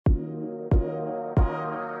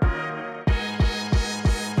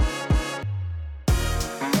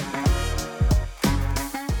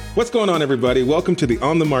What's going on, everybody? Welcome to the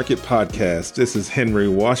On the Market podcast. This is Henry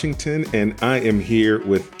Washington, and I am here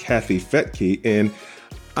with Kathy Fettke. And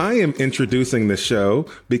I am introducing the show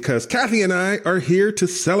because Kathy and I are here to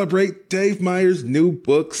celebrate Dave Meyer's new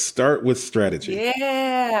book, Start with Strategy.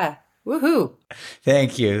 Yeah. Woohoo.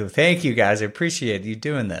 Thank you. Thank you, guys. I appreciate you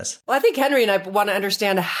doing this. Well, I think Henry and I want to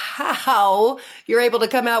understand how you're able to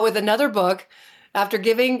come out with another book after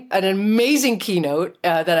giving an amazing keynote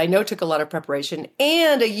that I know took a lot of preparation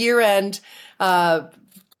and a year-end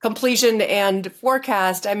completion and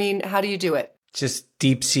forecast. I mean, how do you do it? Just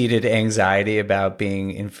deep-seated anxiety about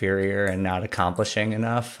being inferior and not accomplishing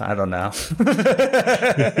enough. I don't know.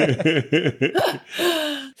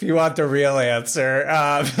 If you want the real answer.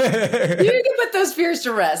 You can put those fears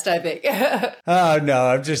to rest, I think. Oh, no,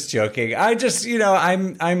 I'm just joking.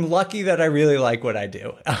 I'm lucky that I really like what I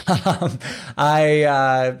do.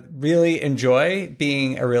 I really enjoy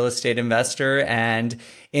being a real estate investor, and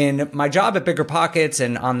in my job at BiggerPockets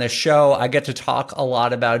and on this show, I get to talk a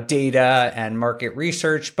lot about data and market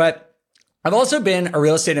research, but I've also been a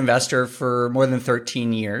real estate investor for more than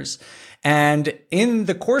 13 years. And in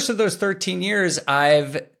the course of those 13 years,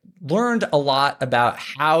 I've learned a lot about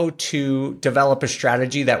how to develop a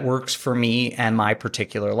strategy that works for me and my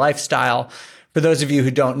particular lifestyle. For those of you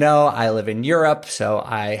who don't know, I live in Europe, so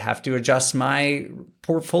I have to adjust my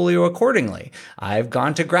portfolio accordingly. I've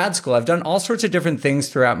gone to grad school. I've done all sorts of different things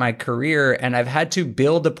throughout my career, and I've had to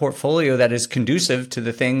build a portfolio that is conducive to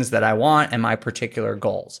the things that I want and my particular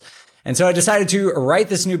goals. And so I decided to write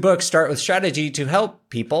this new book, Start with Strategy, to help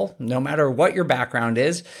people, no matter what your background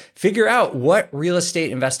is, figure out what real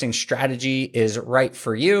estate investing strategy is right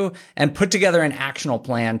for you and put together an actionable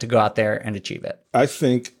plan to go out there and achieve it. I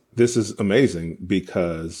think this is amazing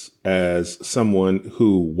because as someone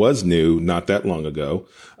who was new not that long ago,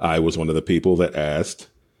 I was one of the people that asked,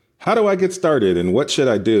 how do I get started and what should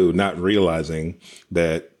I do? Not realizing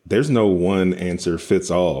that there's no one answer fits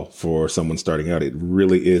all for someone starting out. It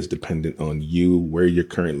really is dependent on you, where you're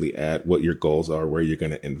currently at, what your goals are, where you're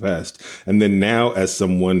going to invest. And then now, as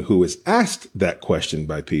someone who is asked that question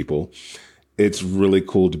by people, it's really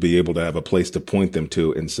cool to be able to have a place to point them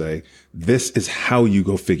to and say, this is how you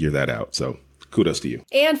go figure that out. So kudos to you.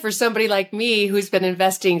 And for somebody like me who's been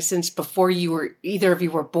investing since before either of you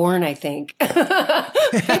were born, I think.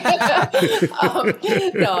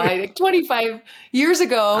 25 years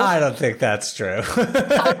ago. I don't think that's true.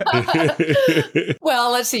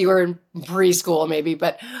 Well, let's see, you were in preschool maybe,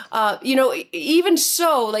 but, even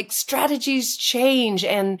so, like strategies change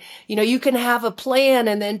and, you can have a plan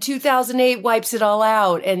and then 2008 wipes it all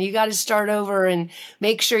out and you got to start over and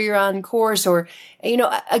make sure you're on course or,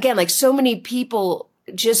 again, like so many people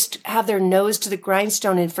just have their nose to the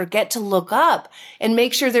grindstone and forget to look up and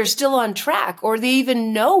make sure they're still on track or they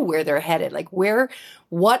even know where they're headed. Like why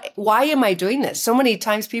am I doing this? So many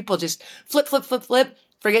times people just flip,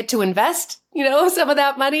 forget to invest, some of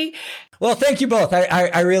that money. Well, thank you both.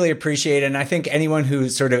 I really appreciate it. And I think anyone who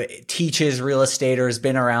sort of teaches real estate or has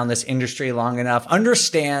been around this industry long enough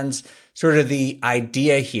understands sort of the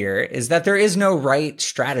idea here is that there is no right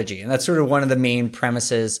strategy. And that's sort of one of the main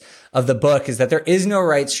premises of the book is that there is no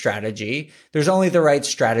right strategy. There's only the right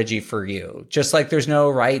strategy for you. Just like there's no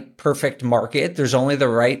right perfect market, there's only the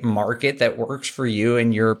right market that works for you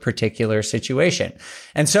in your particular situation.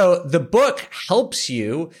 And so the book helps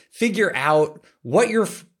you figure out what your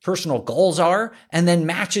personal goals are, and then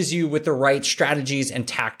matches you with the right strategies and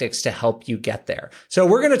tactics to help you get there. So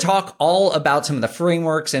we're going to talk all about some of the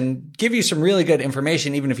frameworks and give you some really good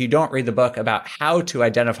information, even if you don't read the book, about how to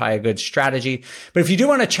identify a good strategy. But if you do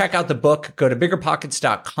want to check out the book, go to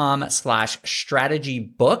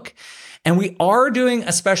biggerpockets.com/strategy-book. And we are doing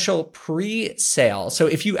a special pre-sale. So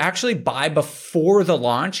if you actually buy before the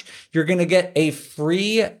launch, you're going to get a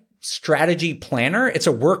free strategy planner. It's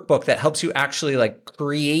a workbook that helps you actually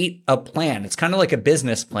create a plan. It's kind of like a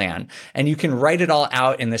business plan, and you can write it all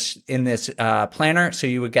out in this planner. So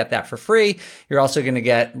you would get that for free. You're also going to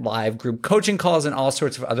get live group coaching calls and all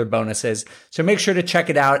sorts of other bonuses. So make sure to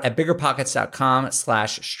check it out at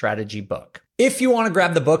biggerpockets.com/strategy-book. If you want to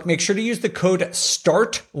grab the book, make sure to use the code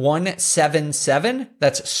START177.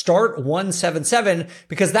 That's START177,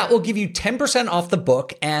 because that will give you 10% off the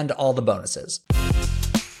book and all the bonuses.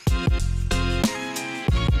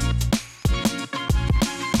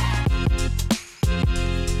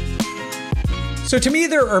 So to me,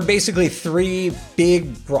 there are basically three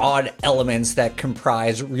big, broad elements that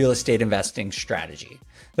comprise real estate investing strategy.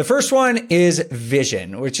 The The first one is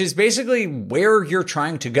vision, which is basically where you're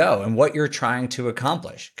trying to go and what you're trying to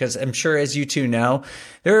accomplish. Because I'm sure, as you two know,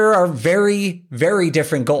 there are very, very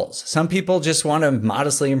different goals. Some people just want to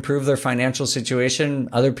modestly improve their financial situation.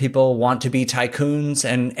 Other people want to be tycoons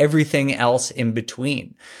and everything else in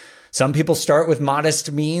between. Some people start with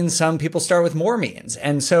modest means. Some people start with more means.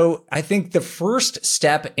 And so I think the first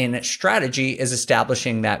step in strategy is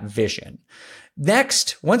establishing that vision.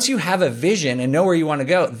 Next, once you have a vision and know where you want to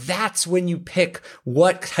go, that's when you pick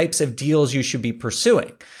what types of deals you should be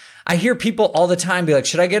pursuing. I hear people all the time be like,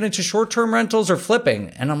 should I get into short-term rentals or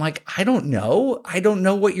flipping? And I'm like, I don't know. I don't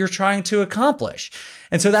know what you're trying to accomplish.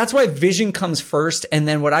 And so that's why vision comes first. And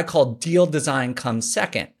then what I call deal design comes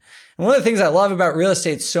second. And one of the things I love about real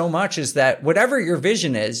estate so much is that whatever your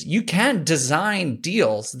vision is, you can design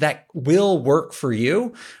deals that will work for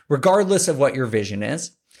you, regardless of what your vision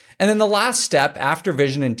is. And then the last step after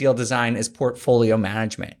vision and deal design is portfolio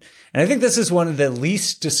management. And I think this is one of the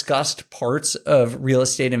least discussed parts of real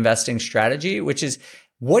estate investing strategy, which is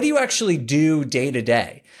what do you actually do day to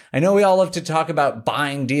day? I know we all love to talk about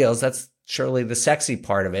buying deals. That's surely the sexy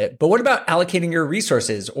part of it. But what about allocating your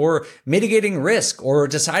resources or mitigating risk or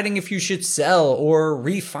deciding if you should sell or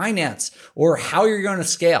refinance or how you're going to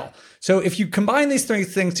scale? So if you combine these three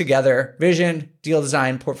things together, vision, deal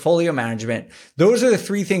design, portfolio management, those are the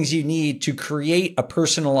three things you need to create a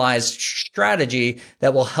personalized strategy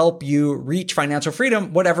that will help you reach financial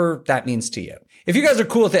freedom, whatever that means to you. If you guys are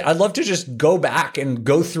cool with it, I'd love to just go back and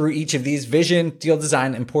go through each of these: vision, deal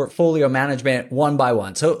design, and portfolio management one by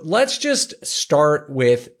one. So let's just start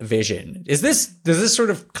with vision. Does this sort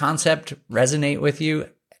of concept resonate with you,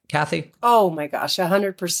 Kathy? Oh my gosh,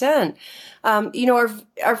 100%.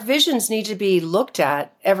 Our visions need to be looked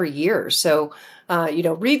at every year. So,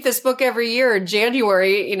 read this book every year in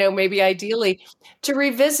January, maybe ideally to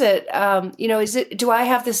revisit, do I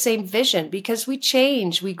have the same vision? Because we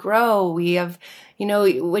change, we grow, we have,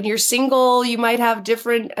 when you're single, you might have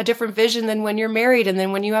a different vision than when you're married, and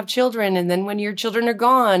then when you have children, and then when your children are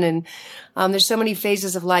gone. And there's so many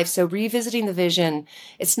phases of life. So revisiting the vision,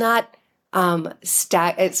 it's not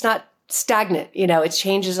stagnant, it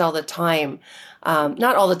changes all the time.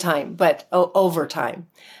 Not all the time, but over time.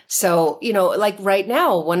 So, like right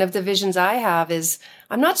now, one of the visions I have is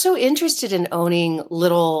I'm not so interested in owning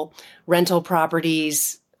little rental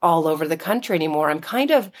properties all over the country anymore. I'm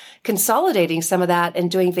kind of consolidating some of that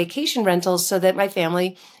and doing vacation rentals so that my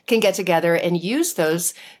family can get together and use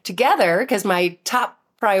those together, because my top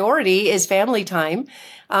priority is family time,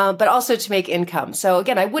 but also to make income. So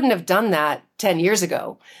again, I wouldn't have done that 10 years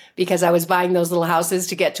ago because I was buying those little houses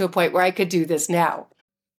to get to a point where I could do this now.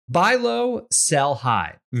 Buy low, sell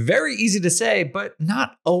high. Very easy to say, but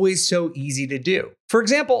not always so easy to do. For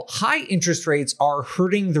example, high interest rates are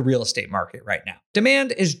hurting the real estate market right now.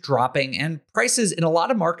 Demand is dropping and prices in a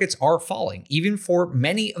lot of markets are falling, even for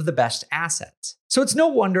many of the best assets. So it's no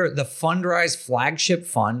wonder the Fundrise flagship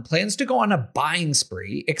fund plans to go on a buying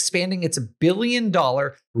spree, expanding its $1 billion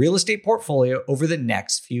real estate portfolio over the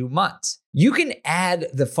next few months. You can add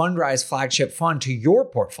the Fundrise flagship fund to your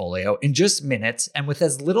portfolio in just minutes and with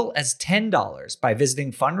as little as $10 by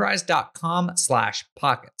visiting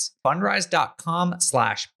fundrise.com/pockets.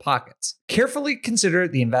 Fundrise.com/pockets. Carefully consider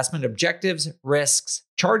the investment objectives, risks,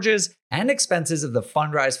 charges, and expenses of the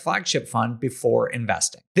Fundrise flagship fund before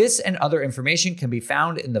investing. This and other information can be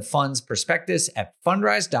found in the fund's prospectus at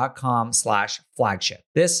fundrise.com/flagship.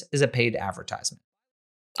 This is a paid advertisement.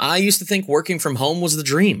 I used to think working from home was the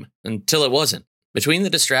dream, until it wasn't. Between the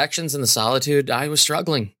distractions and the solitude, I was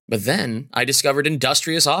struggling. But then I discovered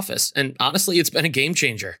Industrious Office, and honestly, it's been a game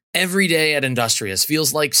changer. Every day at Industrious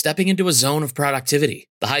feels like stepping into a zone of productivity.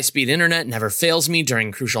 The high-speed internet never fails me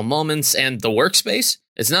during crucial moments, and the workspace?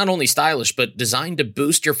 It's not only stylish, but designed to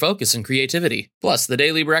boost your focus and creativity. Plus, the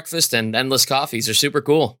daily breakfast and endless coffees are super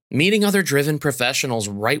cool. Meeting other driven professionals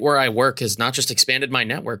right where I work has not just expanded my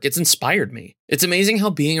network, it's inspired me. It's amazing how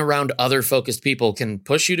being around other focused people can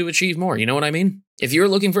push you to achieve more, you know what I mean? If you're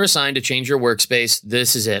looking for a sign to change your workspace,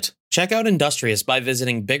 this is it. Check out Industrious by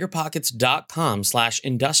visiting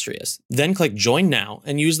biggerpockets.com/industrious. Then click Join Now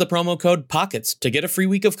and use the promo code POCKETS to get a free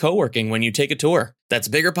week of co-working when you take a tour. That's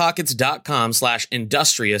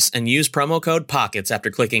biggerpockets.com/industrious and use promo code POCKETS after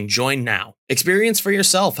clicking Join Now. Experience for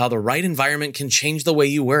yourself how the right environment can change the way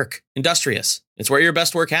you work. Industrious. It's where your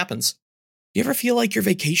best work happens. You ever feel like your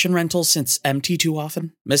vacation rental sits empty too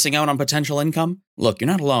often? Missing out on potential income? Look, you're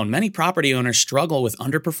not alone. Many property owners struggle with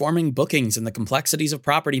underperforming bookings and the complexities of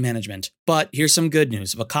property management. But here's some good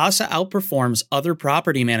news. Vacasa outperforms other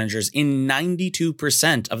property managers in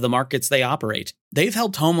 92% of the markets they operate. They've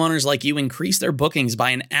helped homeowners like you increase their bookings by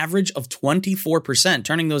an average of 24%,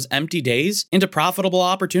 turning those empty days into profitable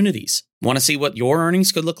opportunities. Want to see what your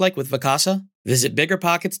earnings could look like with Vacasa? Visit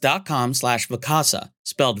biggerpockets.com/Vacasa,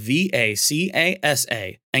 spelled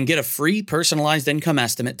VACASA, and get a free personalized income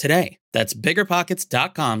estimate today. That's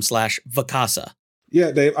biggerpockets.com/Vacasa.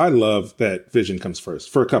 Yeah, Dave, I love that vision comes first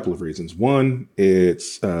for a couple of reasons. One,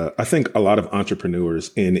 it's, I think a lot of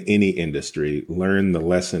entrepreneurs in any industry learn the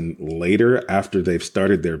lesson later after they've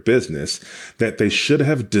started their business that they should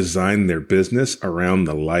have designed their business around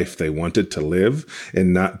the life they wanted to live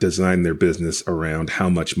and not design their business around how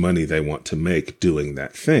much money they want to make doing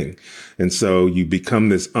that thing. And so you become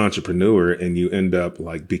this entrepreneur and you end up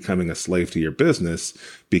like becoming a slave to your business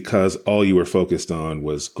because all you were focused on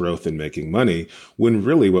was growth and making money, when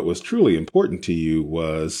really what was truly important to you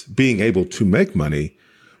was being able to make money,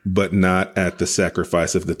 but not at the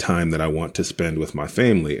sacrifice of the time that I want to spend with my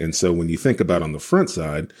family. And so when you think about on the front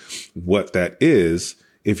side, what that is,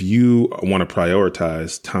 if you want to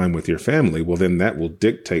prioritize time with your family, well, then that will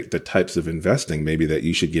dictate the types of investing maybe that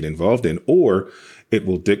you should get involved in, or it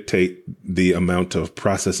will dictate the amount of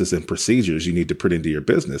processes and procedures you need to put into your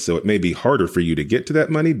business. So it may be harder for you to get to that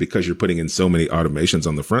money because you're putting in so many automations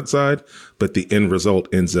on the front side, but the end result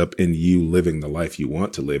ends up in you living the life you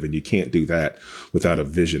want to live. And you can't do that without a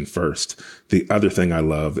vision first. The other thing I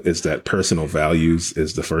love is that personal values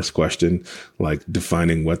is the first question, like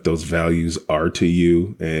defining what those values are to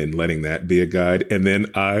you and letting that be a guide. And then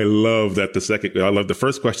I love that the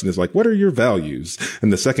first question is like, what are your values?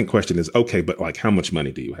 And the second question is, okay, but like, how much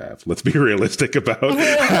money do you have? Let's be realistic about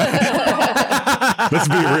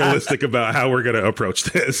how we're going to approach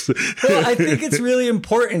this. Well, I think it's really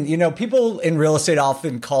important. You know, people in real estate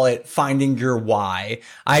often call it finding your why.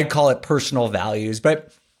 I call it personal values,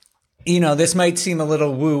 but you know, this might seem a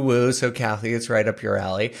little woo-woo, so Kathy, it's right up your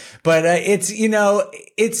alley. But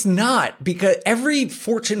it's not, because every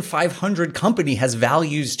Fortune 500 company has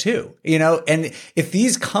values too, you know? And if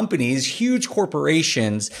these companies, huge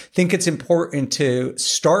corporations, think it's important to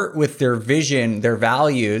start with their vision, their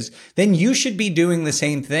values, then you should be doing the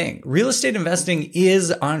same thing. Real estate investing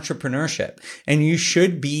is entrepreneurship, and you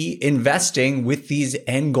should be investing with these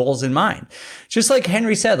end goals in mind. Just like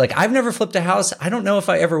Henry said, like, I've never flipped a house. I don't know if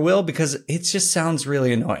I ever will, because it just sounds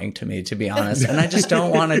really annoying to me, to be honest. And I just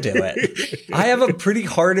don't want to do it. I have a pretty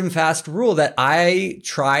hard and fast rule that I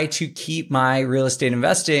try to keep my real estate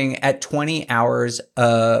investing at 20 hours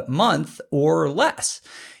a month or less.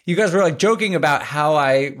 You guys were like joking about how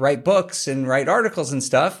I write books and write articles and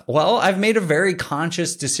stuff. Well, I've made a very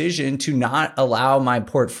conscious decision to not allow my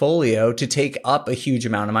portfolio to take up a huge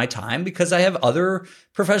amount of my time, because I have other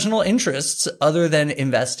professional interests other than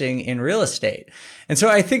investing in real estate. And so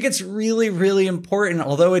I think it's really, really important,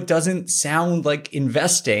 although it doesn't sound like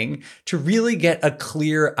investing, to really get a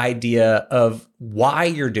clear idea of why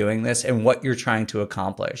you're doing this and what you're trying to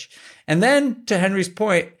accomplish. And then, to Henry's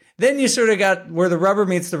point, then you sort of got where the rubber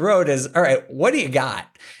meets the road is, all right, what do you got?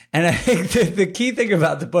 And I think the key thing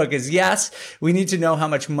about the book is, yes, we need to know how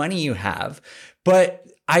much money you have, but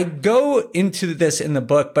I go into this in the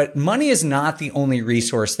book, but money is not the only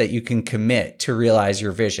resource that you can commit to realize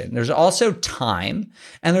your vision. There's also time,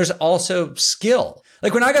 and there's also skill.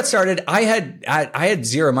 Like when I got started, I had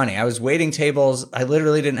zero money. I was waiting tables. I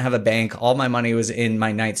literally didn't have a bank. All my money was in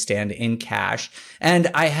my nightstand in cash, and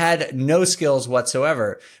I had no skills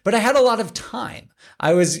whatsoever, but I had a lot of time.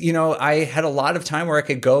 I had a lot of time where I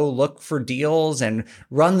could go look for deals and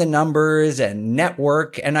run the numbers and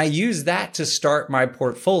network. And I used that to start my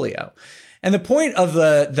portfolio. And the point of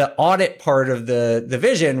the audit part of the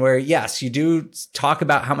vision, where yes, you do talk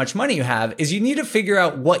about how much money you have, is you need to figure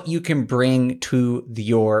out what you can bring to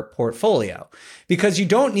your portfolio. Because you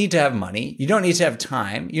don't need to have money. You don't need to have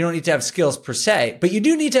time. You don't need to have skills per se, but you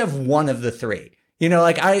do need to have one of the three. You know,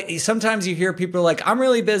 like sometimes you hear people like, I'm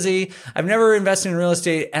really busy. I've never invested in real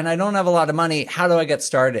estate and I don't have a lot of money. How do I get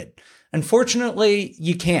started? Unfortunately,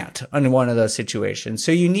 you can't in one of those situations.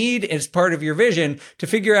 So you need, as part of your vision, to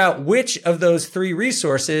figure out which of those three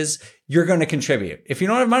resources you're going to contribute. If you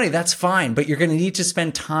don't have money, that's fine, but you're going to need to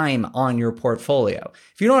spend time on your portfolio.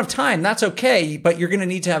 If you don't have time, that's okay, but you're going to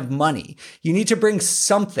need to have money. You need to bring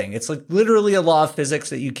something. It's like literally a law of physics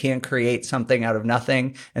that you can't create something out of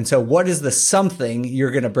nothing. And so what is the something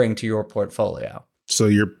you're going to bring to your portfolio? So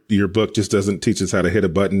your book just doesn't teach us how to hit a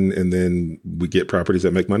button and then we get properties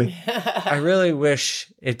that make money? I really wish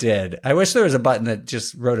it did. I wish there was a button that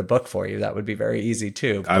just wrote a book for you. That would be very easy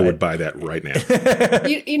too. I would buy that right now.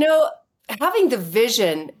 You know, having the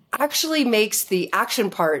vision actually makes the action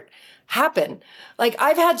part happen. Like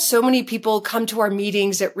I've had so many people come to our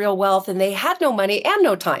meetings at Real Wealth and they had no money and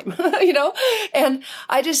no time, and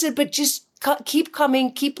I just said, but just keep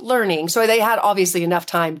coming, keep learning. So they had obviously enough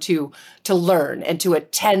time to learn and to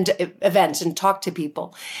attend events and talk to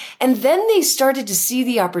people. And then they started to see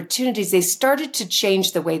the opportunities. They started to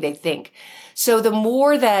change the way they think. So the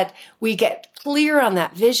more that we get clear on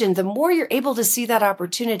that vision, the more you're able to see that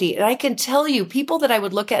opportunity. And I can tell you, people that I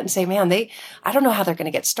would look at and say, man, I don't know how they're going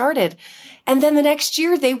to get started. And then the next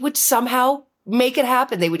year they would somehow make it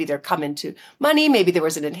happen. They would either come into money, maybe there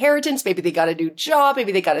was an inheritance, maybe they got a new job,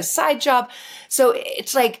 maybe they got a side job. So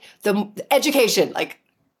it's like the education, like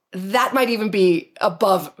that might even be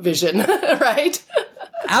above vision, right?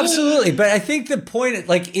 Absolutely. But I think the point,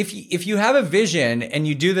 like if you have a vision and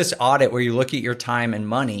you do this audit where you look at your time and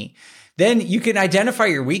money, then you can identify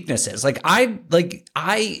your weaknesses. If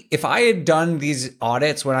I had done these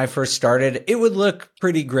audits when I first started, it would look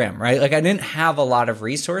pretty grim, right? Like I didn't have a lot of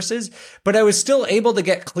resources, but I was still able to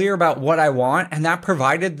get clear about what I want. And that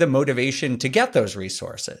provided the motivation to get those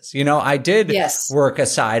resources. I did work a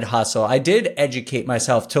side hustle. I did educate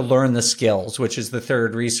myself to learn the skills, which is the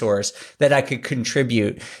third resource that I could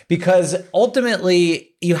contribute, because ultimately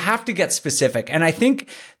you have to get specific. And I think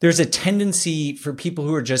there's a tendency for people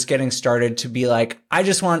who are just getting started to be like, I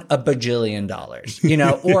just want $1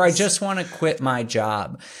 bajillion, or I just want to quit my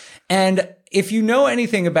job. And if you know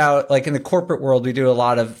anything about, like in the corporate world, we do a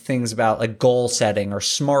lot of things about like goal setting or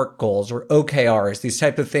SMART goals or OKRs, these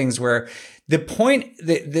type of things where the point,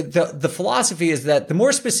 the philosophy is that the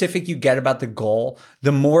more specific you get about the goal,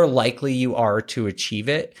 the more likely you are to achieve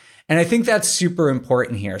it. And I think that's super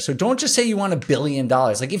important here. So don't just say you want $1 billion.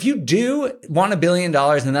 Like if you do want $1 billion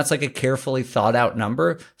and that's like a carefully thought out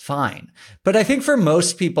number, fine. But I think for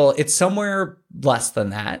most people, it's somewhere less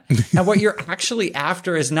than that. And what you're actually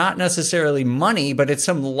after is not necessarily money, but it's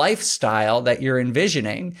some lifestyle that you're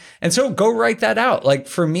envisioning. And so go write that out. Like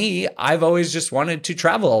for me, I've always just wanted to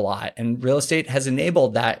travel a lot, and real estate has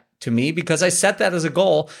enabled that to me because I set that as a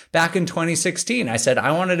goal back in 2016. I said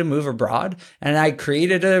I wanted to move abroad, and I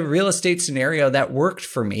created a real estate scenario that worked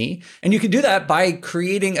for me. And you can do that by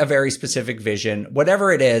creating a very specific vision,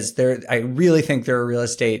 whatever it is. I really think there are real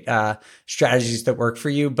estate strategies that work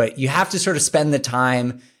for you, but you have to sort of spend the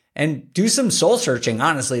time and do some soul searching,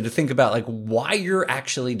 honestly, to think about like why you're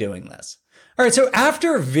actually doing this. All right. So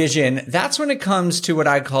after vision, that's when it comes to what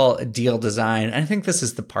I call a deal design. I think this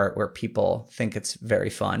is the part where people think it's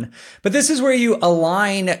very fun, but this is where you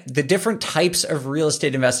align the different types of real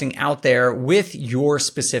estate investing out there with your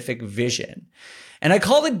specific vision. And I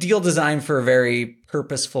call it deal design for a very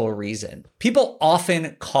purposeful reason. People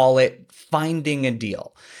often call it finding a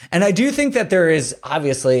deal. And I do think that there is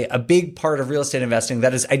obviously a big part of real estate investing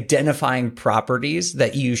that is identifying properties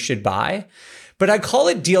that you should buy. But I call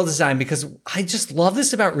it deal design because I just love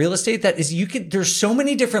this about real estate. That is, there's so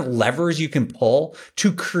many different levers you can pull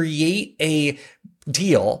to create a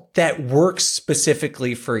deal that works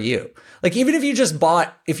specifically for you. Like even if you just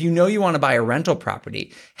if you know you want to buy a rental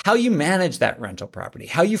property, how you manage that rental property,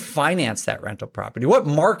 how you finance that rental property, what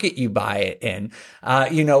market you buy it in,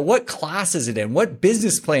 what class is it in, what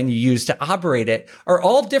business plan you use to operate it are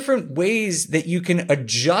all different ways that you can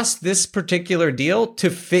adjust this particular deal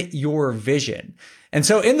to fit your vision. And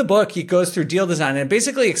so in the book, he goes through deal design and it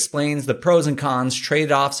basically explains the pros and cons,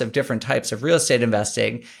 trade-offs of different types of real estate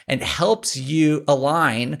investing and helps you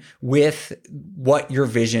align with what your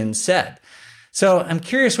vision said. So I'm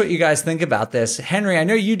curious what you guys think about this. Henry, I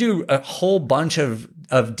know you do a whole bunch of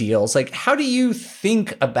deals. Like, how do you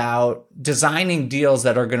think about designing deals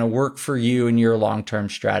that are going to work for you and your long-term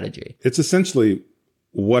strategy? It's essentially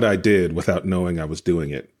what I did without knowing I was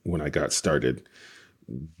doing it when I got started.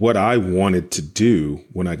 What I wanted to do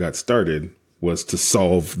when I got started was to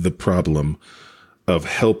solve the problem of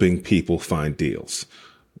helping people find deals,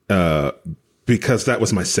 because that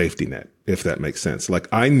was my safety net, if that makes sense. Like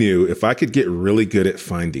I knew if I could get really good at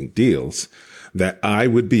finding deals, that I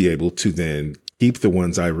would be able to then keep the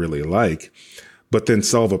ones I really like, but then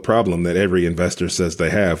solve a problem that every investor says they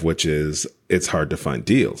have, which is it's hard to find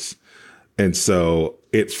deals. And so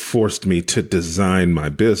it forced me to design my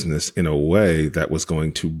business in a way that was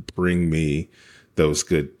going to bring me those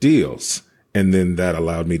good deals. And then that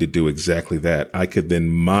allowed me to do exactly that. I could then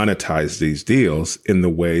monetize these deals in the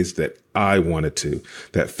ways that I wanted to,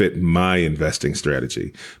 that fit my investing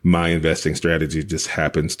strategy. My investing strategy just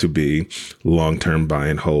happens to be long-term buy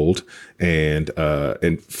and hold and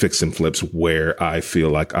fix and flips where I feel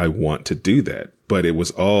like I want to do that. But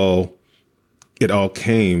it all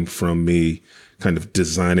came from me kind of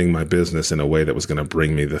designing my business in a way that was going to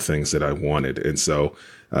bring me the things that I wanted. And so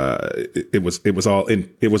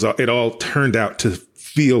it all turned out to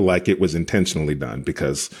feel like it was intentionally done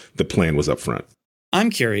because the plan was up front. I'm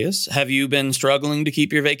curious, have you been struggling to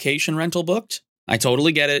keep your vacation rental booked? I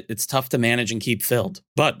totally get it. It's tough to manage and keep filled.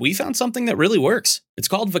 But we found something that really works. It's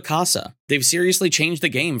called Vacasa. They've seriously changed the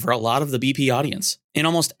game for a lot of the BP audience. In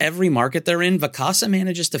almost every market they're in, Vacasa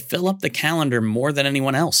manages to fill up the calendar more than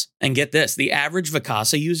anyone else. And get this, the average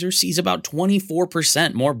Vacasa user sees about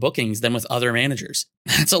 24% more bookings than with other managers.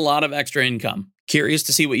 That's a lot of extra income. Curious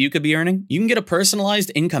to see what you could be earning? You can get a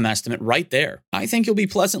personalized income estimate right there. I think you'll be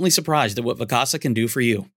pleasantly surprised at what Vacasa can do for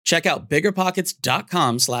you. Check out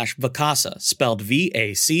biggerpockets.com/Vacasa, spelled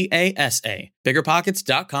Vacasa.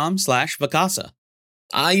 biggerpockets.com/Vacasa.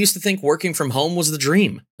 I used to think working from home was the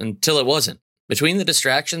dream, until it wasn't. Between the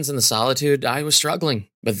distractions and the solitude, I was struggling.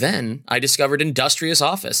 But then I discovered Industrious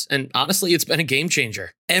Office, and honestly, it's been a game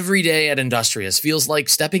changer. Every day at Industrious feels like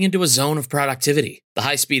stepping into a zone of productivity. The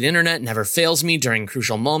high-speed internet never fails me during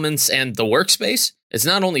crucial moments, and the workspace? It's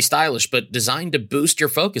not only stylish, but designed to boost your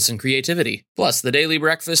focus and creativity. Plus, the daily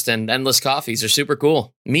breakfast and endless coffees are super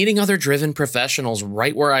cool. Meeting other driven professionals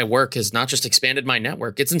right where I work has not just expanded my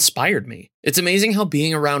network, it's inspired me. It's amazing how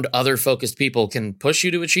being around other focused people can push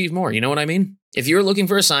you to achieve more, you know what I mean? If you're looking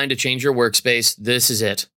for a sign to change your workspace, this is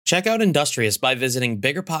it. Check out Industrious by visiting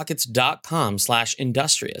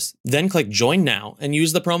biggerpockets.com/industrious. Then click Join Now and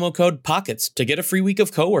use the promo code POCKETS to get a free week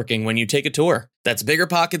of co-working when you take a tour. That's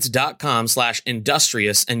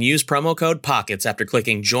biggerpockets.com/industrious and use promo code POCKETS after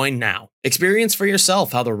clicking Join Now. Experience for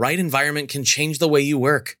yourself how the right environment can change the way you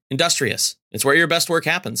work. Industrious. It's where your best work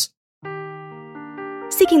happens.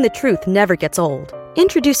 Seeking the truth never gets old.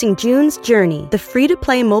 Introducing June's Journey, the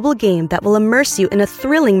free-to-play mobile game that will immerse you in a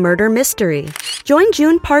thrilling murder mystery. Join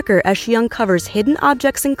June Parker as she uncovers hidden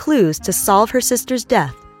objects and clues to solve her sister's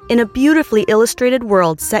death in a beautifully illustrated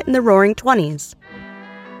world set in the Roaring '20s.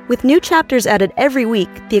 With new chapters added every week,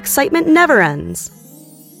 the excitement never ends.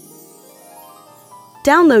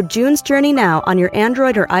 Download June's Journey now on your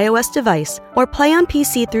Android or iOS device or play on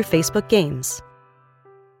PC through Facebook Games.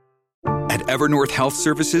 At Evernorth Health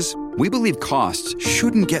Services, we believe costs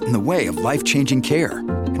shouldn't get in the way of life-changing care,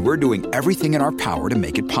 and we're doing everything in our power to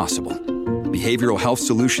make it possible. Behavioral health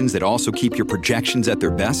solutions that also keep your projections at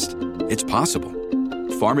their best? It's possible.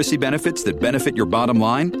 Pharmacy benefits that benefit your bottom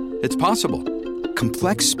line? It's possible.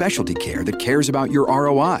 Complex specialty care that cares about your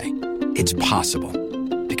ROI? It's possible.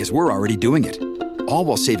 Because we're already doing it. All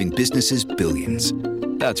while saving businesses billions.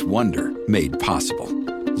 That's Wonder made possible.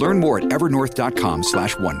 Learn more at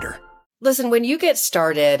evernorth.com/wonder. Listen, when you get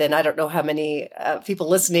started, and I don't know how many people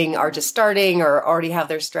listening are just starting or already have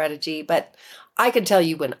their strategy, but I can tell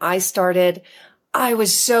you when I started, I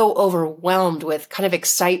was so overwhelmed with kind of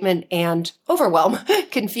excitement and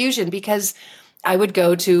confusion, because I would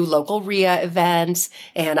go to local RIA events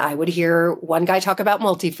and I would hear one guy talk about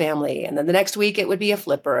multifamily. And then the next week it would be a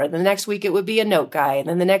flipper. And then the next week it would be a note guy. And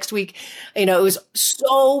then the next week, it was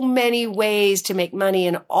so many ways to make money.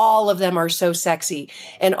 And all of them are so sexy.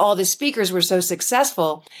 And all the speakers were so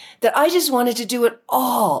successful that I just wanted to do it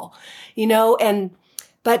all,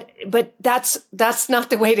 but that's not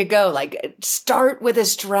the way to go. Like, start with a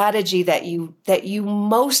strategy that you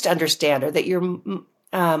most understand or that you're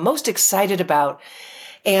most excited about,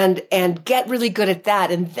 and get really good at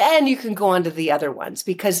that. And then you can go on to the other ones,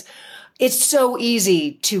 because it's so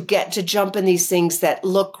easy to jump in these things that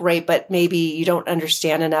look great, but maybe you don't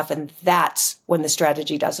understand enough. And that's when the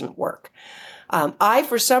strategy doesn't work.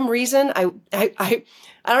 For some reason, I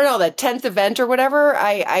don't know, the 10th event or whatever,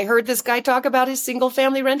 I heard this guy talk about his single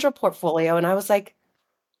family rental portfolio. And I was like,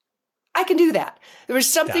 I can do that. There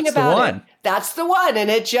was something about it. That's the one.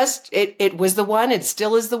 And it was the one. It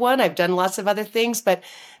still is the one. I've done lots of other things, but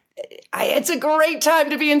it's a great time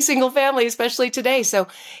to be in single family, especially today. So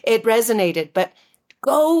it resonated, but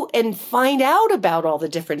go and find out about all the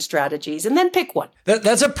different strategies and then pick one.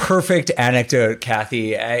 That's a perfect anecdote,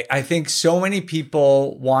 Kathy. I think so many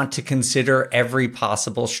people want to consider every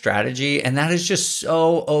possible strategy, and that is just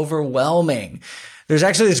so overwhelming. There's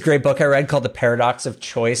actually this great book I read called The Paradox of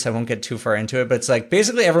Choice. I won't get too far into it, but it's like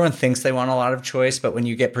basically everyone thinks they want a lot of choice, but when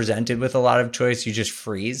you get presented with a lot of choice, you just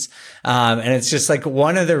freeze. And it's just like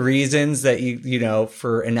one of the reasons that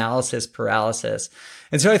for analysis paralysis.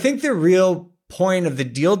 And so I think the real point of the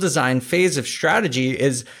deal design phase of strategy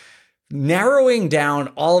is narrowing down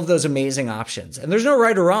all of those amazing options. And there's no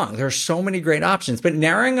right or wrong. There are so many great options, but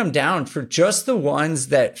narrowing them down for just the ones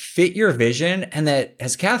that fit your vision and that,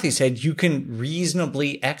 as Kathy said, you can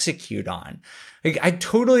reasonably execute on. Like, I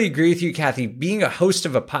totally agree with you, Kathy. Being a host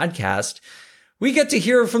of a podcast, we get to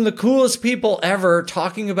hear from the coolest people ever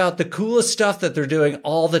talking about the coolest stuff that they're doing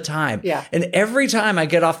all the time. Yeah. And every time I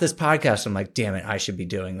get off this podcast, I'm like, damn it, I should be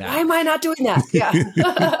doing that. Why am I not doing that? Yeah.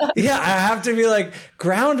 Yeah, I have to be like,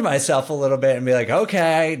 ground myself a little bit and be like,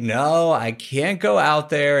 okay, no, I can't go out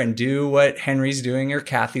there and do what Henry's doing or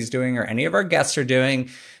Kathy's doing or any of our guests are doing.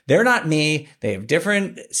 They're not me. They have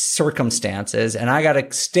different circumstances, and I got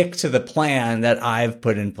to stick to the plan that I've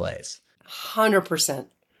put in place. 100%.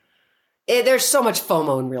 There's so much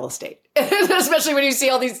FOMO in real estate, especially when you see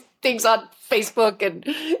all these things on Facebook and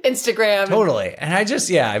Instagram. Totally. And I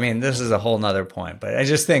just, I mean, this is a whole nother point, but I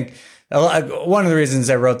just think one of the reasons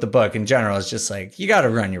I wrote the book in general is just like, you got to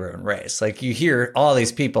run your own race. Like you hear all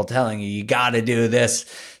these people telling you got to do this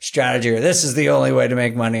strategy or this is the only way to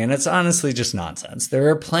make money. And it's honestly just nonsense. There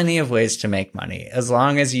are plenty of ways to make money as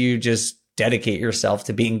long as you just dedicate yourself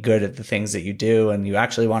to being good at the things that you do and you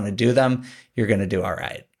actually want to do them, you're going to do all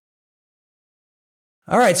right.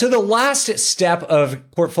 All right. So the last step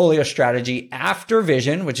of portfolio strategy after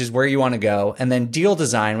vision, which is where you want to go, and then deal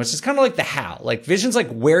design, which is kind of like the how. Like vision's like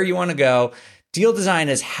where you want to go. Deal design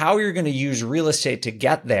is how you're going to use real estate to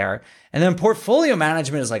get there. And then portfolio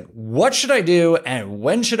management is like, what should I do and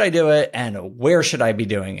when should I do it and where should I be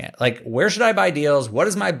doing it? Like, where should I buy deals? What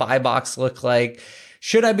does my buy box look like?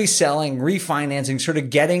 Should I be selling, refinancing, sort of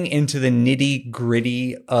getting into the nitty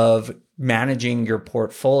gritty of managing your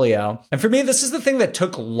portfolio? And for me, this is the thing that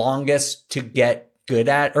took longest to get good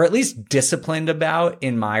at, or at least disciplined about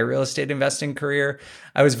in my real estate investing career.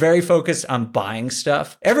 I was very focused on buying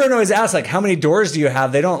stuff. Everyone always asks, like, how many doors do you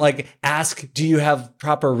have? They don't like ask, do you have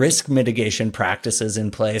proper risk mitigation practices in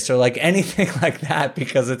place or like anything like that,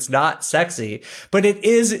 because it's not sexy, but it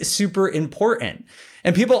is super important.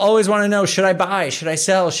 And people always want to know, should I buy? Should I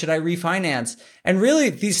sell? Should I refinance? And really,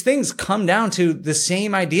 these things come down to the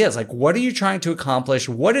same ideas. Like, what are you trying to accomplish?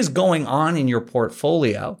 What is going on in your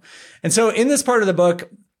portfolio? And so in this part of the book,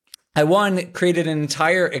 I created an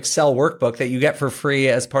entire Excel workbook that you get for free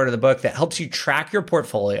as part of the book that helps you track your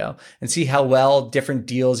portfolio and see how well different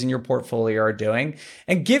deals in your portfolio are doing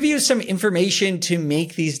and give you some information to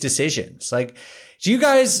make these decisions. Like, do you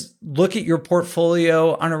guys look at your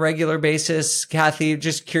portfolio on a regular basis? Kathy,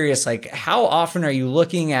 just curious, like how often are you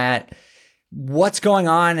looking at what's going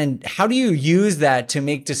on and how do you use that to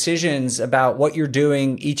make decisions about what you're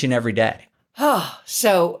doing each and every day?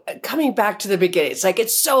 So coming back to the beginning, it's like,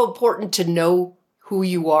 it's so important to know who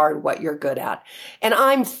you are and what you're good at. And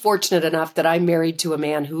I'm fortunate enough that I'm married to a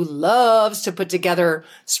man who loves to put together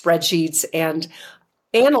spreadsheets and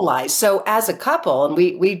analyze. So as a couple, and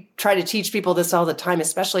we try to teach people this all the time,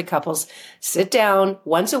 especially couples, sit down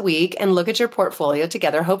once a week and look at your portfolio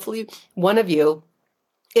together. Hopefully one of you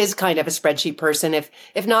is kind of a spreadsheet person. If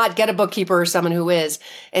not, get a bookkeeper or someone who is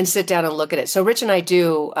and sit down and look at it. So Rich and I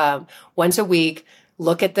do once a week,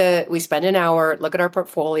 we spend an hour, look at our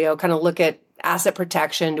portfolio, kind of look at asset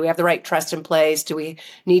protection. Do we have the right trust in place? Do we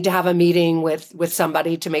need to have a meeting with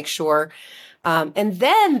somebody to make sure? And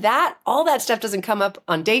then all that stuff doesn't come up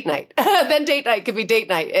on date night. Then date night could be date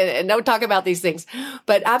night and don't talk about these things.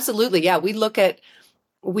 But absolutely, yeah,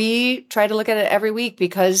 we try to look at it every week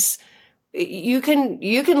because you can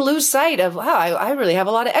lose sight of, wow, I really have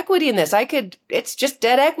a lot of equity in this. It's just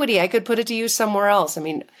dead equity. I could put it to use somewhere else. I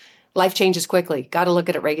mean, life changes quickly. Got to look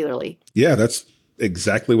at it regularly. Yeah, that's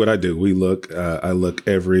exactly what I do. I look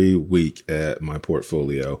every week at my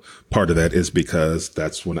portfolio. Part of that is because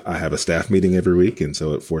that's when I have a staff meeting every week. And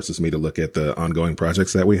so it forces me to look at the ongoing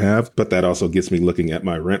projects that we have. But that also gets me looking at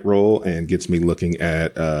my rent roll and gets me looking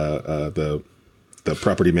at the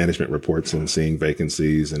property management reports and seeing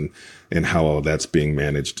vacancies and how all that's being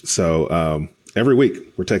managed. So every week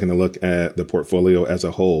we're taking a look at the portfolio as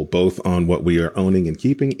a whole, both on what we are owning and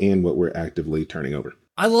keeping and what we're actively turning over.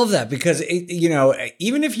 I love that because,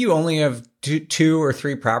 even if you only have two or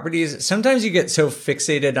three properties, sometimes you get so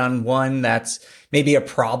fixated on one that's maybe a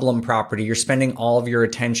problem property. You're spending all of your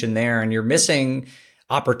attention there and you're missing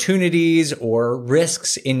opportunities or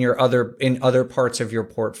risks in other parts of your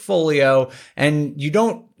portfolio, and you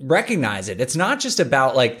don't recognize it. It's not just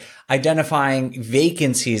about like identifying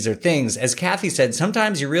vacancies or things. As Kathy said,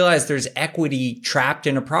 sometimes you realize there's equity trapped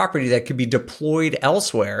in a property that could be deployed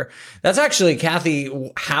elsewhere. That's actually, Kathy,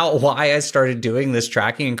 why I started doing this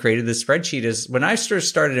tracking and created this spreadsheet is when I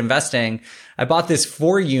started investing, I bought this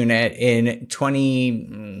 4-unit in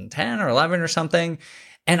 2010 or 11 or something.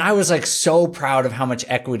 And I was like so proud of how much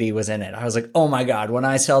equity was in it. I was like, oh my God, when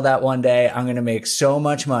I sell that one day, I'm going to make so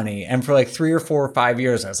much money. And for like 3 or 4 or 5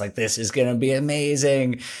 years, I was like, this is going to be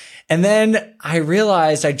amazing. And then I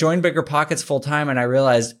realized I joined Bigger Pockets full time and I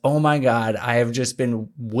realized, oh my God, I have just been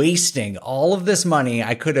wasting all of this money.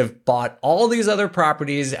 I could have bought all these other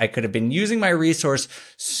properties. I could have been using my resource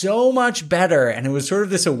so much better. And it was sort of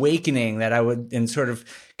this awakening that and sort of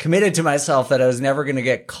committed to myself that I was never going to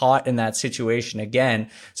get caught in that situation again.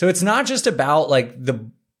 So it's not just about like the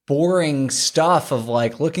boring stuff of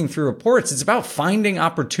like looking through reports. It's about finding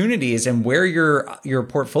opportunities and where your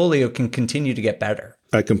portfolio can continue to get better.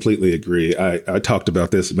 I completely agree. I talked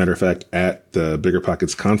about this, as a matter of fact, at the Bigger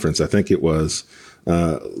Pockets conference. I think it was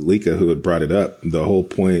Lika who had brought it up. The whole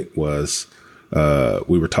point was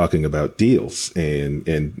we were talking about deals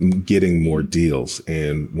and getting more deals.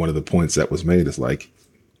 And one of the points that was made is like,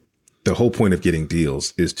 the whole point of getting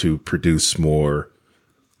deals is to produce more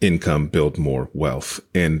income, build more wealth.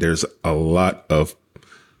 And there's not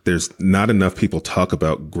enough people talk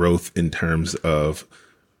about growth in terms of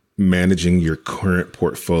managing your current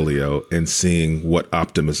portfolio and seeing what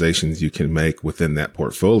optimizations you can make within that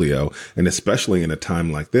portfolio. And especially in a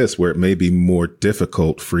time like this where it may be more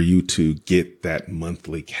difficult for you to get that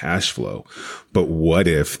monthly cash flow. But what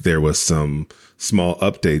if there was some small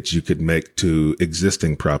updates you could make to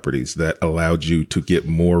existing properties that allowed you to get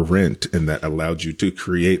more rent and that allowed you to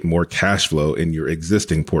create more cash flow in your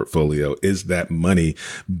existing portfolio? Is that money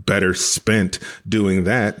better spent doing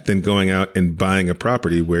that than going out and buying a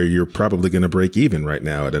property where you're probably going to break even right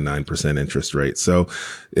now at a 9% interest rate? So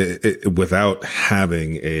without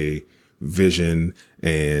having a vision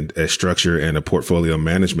and a structure and a portfolio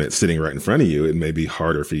management sitting right in front of you, it may be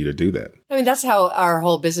harder for you to do that. I mean, that's how our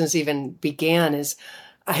whole business even began. Is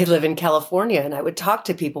I live in California and I would talk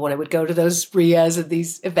to people when I would go to those RIAs and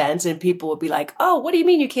these events, and people would be like, oh, what do you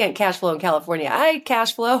mean you can't cash flow in California? I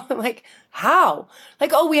cash flow. I'm like, how?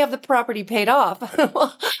 Like, oh, we have the property paid off.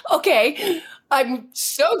 Well, okay. I'm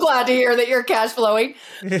so glad to hear that you're cash flowing.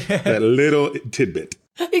 That little tidbit.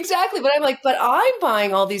 Exactly. But I'm like, but I'm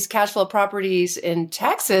buying all these cash flow properties in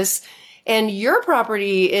Texas, and your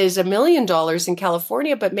property is $1 million in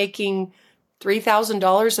California, but making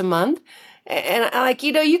 $3,000 a month. And I'm like,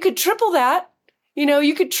 you could triple that.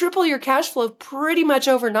 You could triple your cash flow pretty much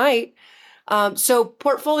overnight. So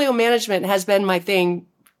portfolio management has been my thing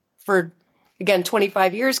for, again,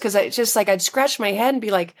 25 years, because it's just like I'd scratch my head and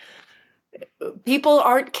be like, people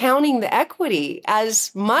aren't counting the equity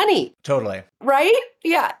as money. Totally. Right?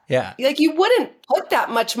 Yeah. Yeah. Like you wouldn't put that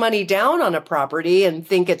much money down on a property and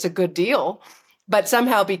think it's a good deal, but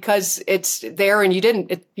somehow because it's there and you didn't,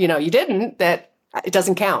 that it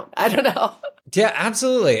doesn't count. I don't know. Yeah,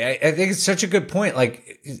 absolutely. I think it's such a good point.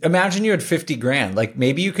 Like, imagine you had 50 grand. Like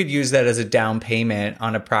maybe you could use that as a down payment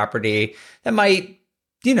on a property that might,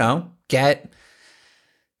 get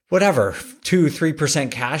whatever,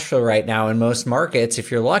 2-3% cash flow right now in most markets.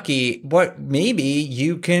 If you're lucky, maybe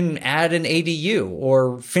you can add an ADU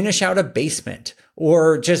or finish out a basement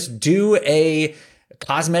or just do a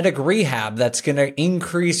cosmetic rehab that's going to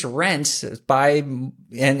increase rent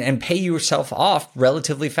and pay yourself off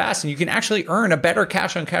relatively fast. And you can actually earn a better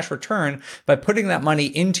cash on cash return by putting that money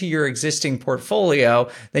into your existing portfolio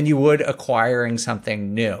than you would acquiring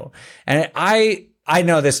something new. And I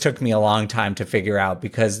know this took me a long time to figure out,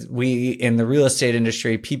 because in the real estate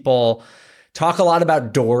industry, people talk a lot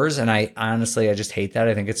about doors. And I just hate that.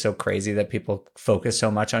 I think it's so crazy that people focus so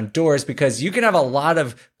much on doors, because you can have a lot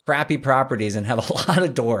of crappy properties and have a lot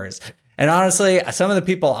of doors. And honestly, some of the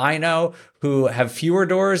people I know who have fewer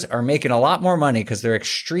doors are making a lot more money because they're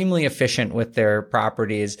extremely efficient with their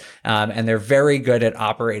properties, and they're very good at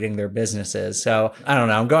operating their businesses. So I don't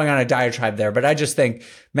know, I'm going on a diatribe there, but I just think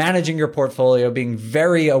managing your portfolio, being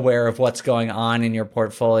very aware of what's going on in your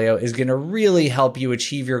portfolio is going to really help you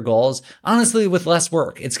achieve your goals, honestly, with less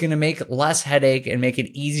work. It's going to make less headache and make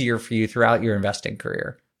it easier for you throughout your investing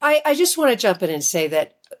career. I just want to jump in and say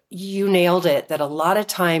that you nailed it, that a lot of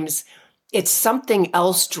times it's something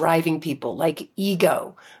else driving people, like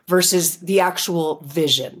ego versus the actual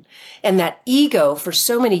vision. And that ego for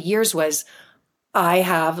so many years was, I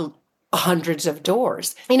have hundreds of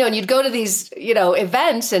doors. And you'd go to these,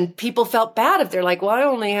 events and people felt bad if they're like, well, I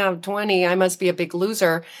only have 20. I must be a big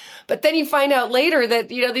loser. But then you find out later that,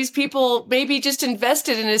 these people maybe just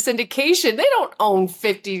invested in a syndication. They don't own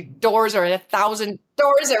 50 doors or 1,000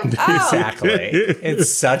 doors. Exactly. It's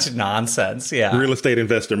such nonsense. Yeah. Real estate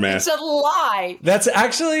investor math. It's a lie. That's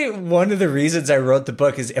actually one of the reasons I wrote the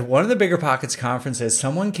book. Is at one of the Bigger Pockets conferences,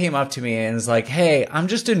 someone came up to me and was like, hey, I'm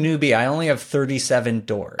just a newbie. I only have 37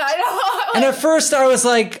 doors. I know. And at first I was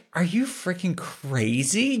like, are you freaking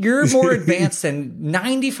crazy? You're more advanced than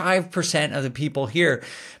 95% of the people here.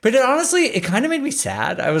 But honestly, it kind of made me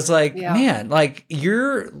sad. I was like, man, like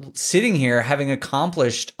you're sitting here having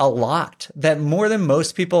accomplished a lot that more than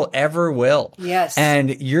most people ever will. Yes.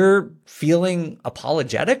 And you're feeling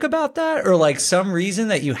apologetic about that, or like some reason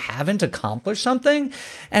that you haven't accomplished something.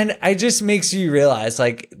 And it just makes you realize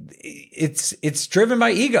like it's driven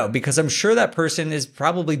by ego, because I'm sure that person is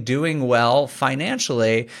probably doing well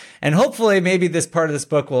financially. And hopefully maybe this part of this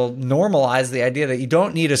book will normalize the idea that you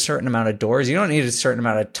don't need a certain amount of doors. You don't need a certain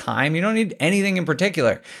amount of time. You don't need anything in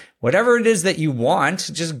particular. Whatever it is that you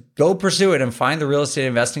want, just go pursue it and find the real estate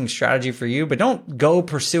investing strategy for you. But don't go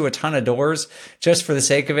pursue a ton of doors just for the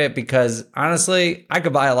sake of it, because honestly, I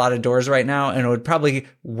could buy a lot of doors right now and it would probably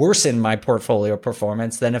worsen my portfolio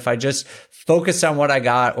performance than if I just focused on what I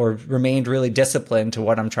got or remained really disciplined to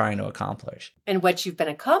what I'm trying to accomplish. And what you've been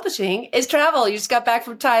accomplishing is travel. You just got back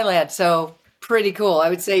from Thailand. So pretty cool. I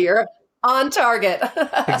would say you're on target.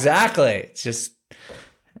 Exactly. It's just...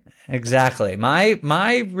 Exactly.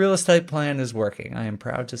 My real estate plan is working. I am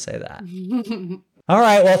proud to say that. All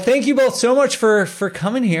right. Well, thank you both so much for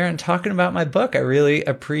coming here and talking about my book. I really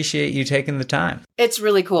appreciate you taking the time. It's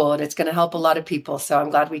really cool, and it's going to help a lot of people. So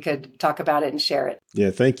I'm glad we could talk about it and share it. Yeah,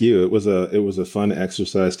 thank you. It was a fun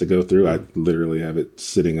exercise to go through. I literally have it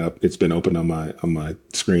sitting up. It's been open on my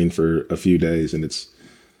screen for a few days, and it's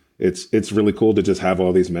really cool to just have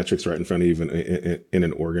all these metrics right in front of you in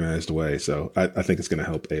an organized way. So I think it's going to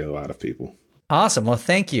help a lot of people. Awesome. Well,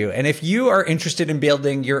 thank you. And if you are interested in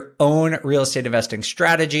building your own real estate investing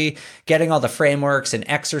strategy, getting all the frameworks and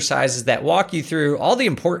exercises that walk you through all the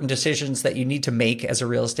important decisions that you need to make as a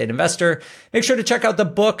real estate investor, make sure to check out the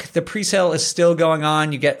book. The pre-sale is still going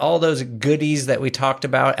on. You get all those goodies that we talked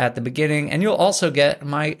about at the beginning, and you'll also get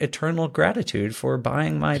my eternal gratitude for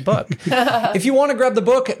buying my book. If you want to grab the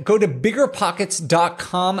book, go to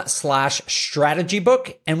biggerpockets.com/strategy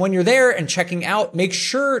book. And when you're there and checking out, make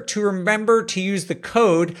sure to remember to use the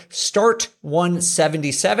code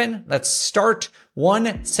START177. That's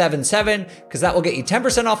START177, because that will get you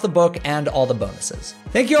 10% off the book and all the bonuses.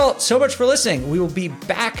 Thank you all so much for listening. We will be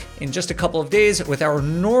back in just a couple of days with our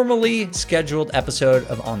normally scheduled episode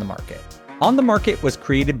of On the Market. On the Market was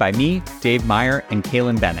created by me, Dave Meyer, and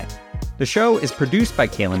Kaylin Bennett. The show is produced by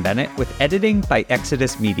Kaylin Bennett with editing by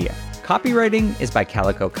Exodus Media. Copywriting is by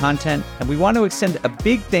Calico Content, and we want to extend a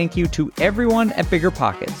big thank you to everyone at Bigger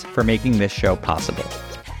Pockets for making this show possible.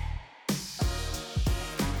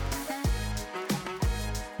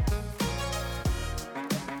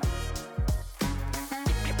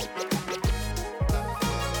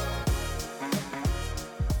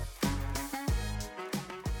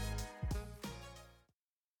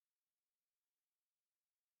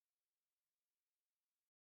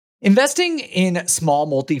 Investing in small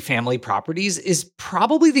multifamily properties is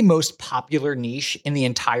probably the most popular niche in the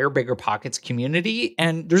entire Bigger Pockets community,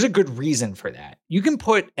 and there's a good reason for that. You can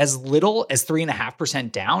put as little as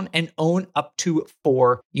 3.5% down and own up to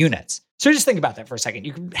 4 units. So just think about that for a second.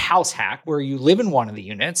 You can house hack where you live in one of the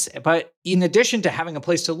units, but in addition to having a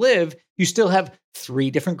place to live, you still have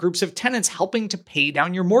 3 different groups of tenants helping to pay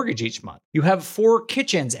down your mortgage each month. You have 4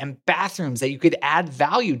 kitchens and bathrooms that you could add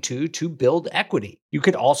value to build equity. You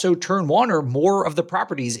could also turn one or more of the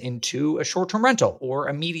properties into a short-term rental or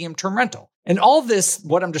a medium-term rental. And all of this,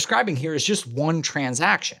 what I'm describing here, is just one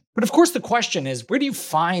transaction. But of course, the question is, where do you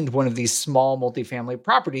find one of these small multifamily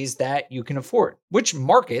properties that you can afford? Which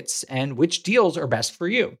markets and which deals are best for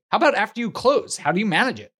you? How about after you close? How do you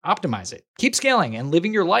manage it, optimize it, keep scaling and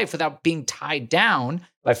living your life without being tied down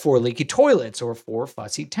by 4 leaky toilets or 4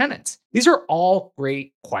 fussy tenants? These are all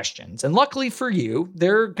great questions. And luckily for you,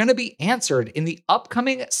 they're going to be answered in the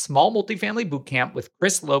upcoming Small Multifamily Bootcamp with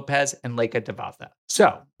Chris Lopez and Leica Devatha.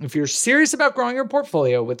 So if you're serious about growing your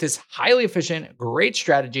portfolio with this highly efficient, great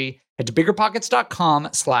strategy, head to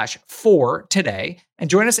biggerpockets.com/4 today and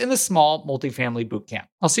join us in the Small Multifamily Bootcamp.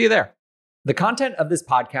 I'll see you there. The content of this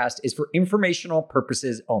podcast is for informational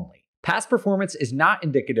purposes only. Past performance is not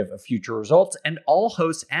indicative of future results, and all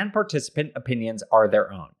hosts and participant opinions are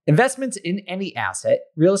their own. Investments in any asset,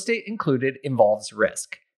 real estate included, involves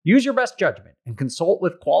risk. Use your best judgment and consult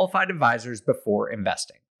with qualified advisors before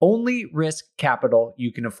investing. Only risk capital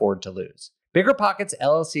you can afford to lose. Bigger Pockets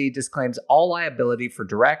LLC disclaims all liability for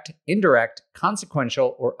direct, indirect,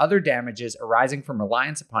 consequential, or other damages arising from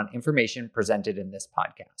reliance upon information presented in this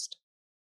podcast.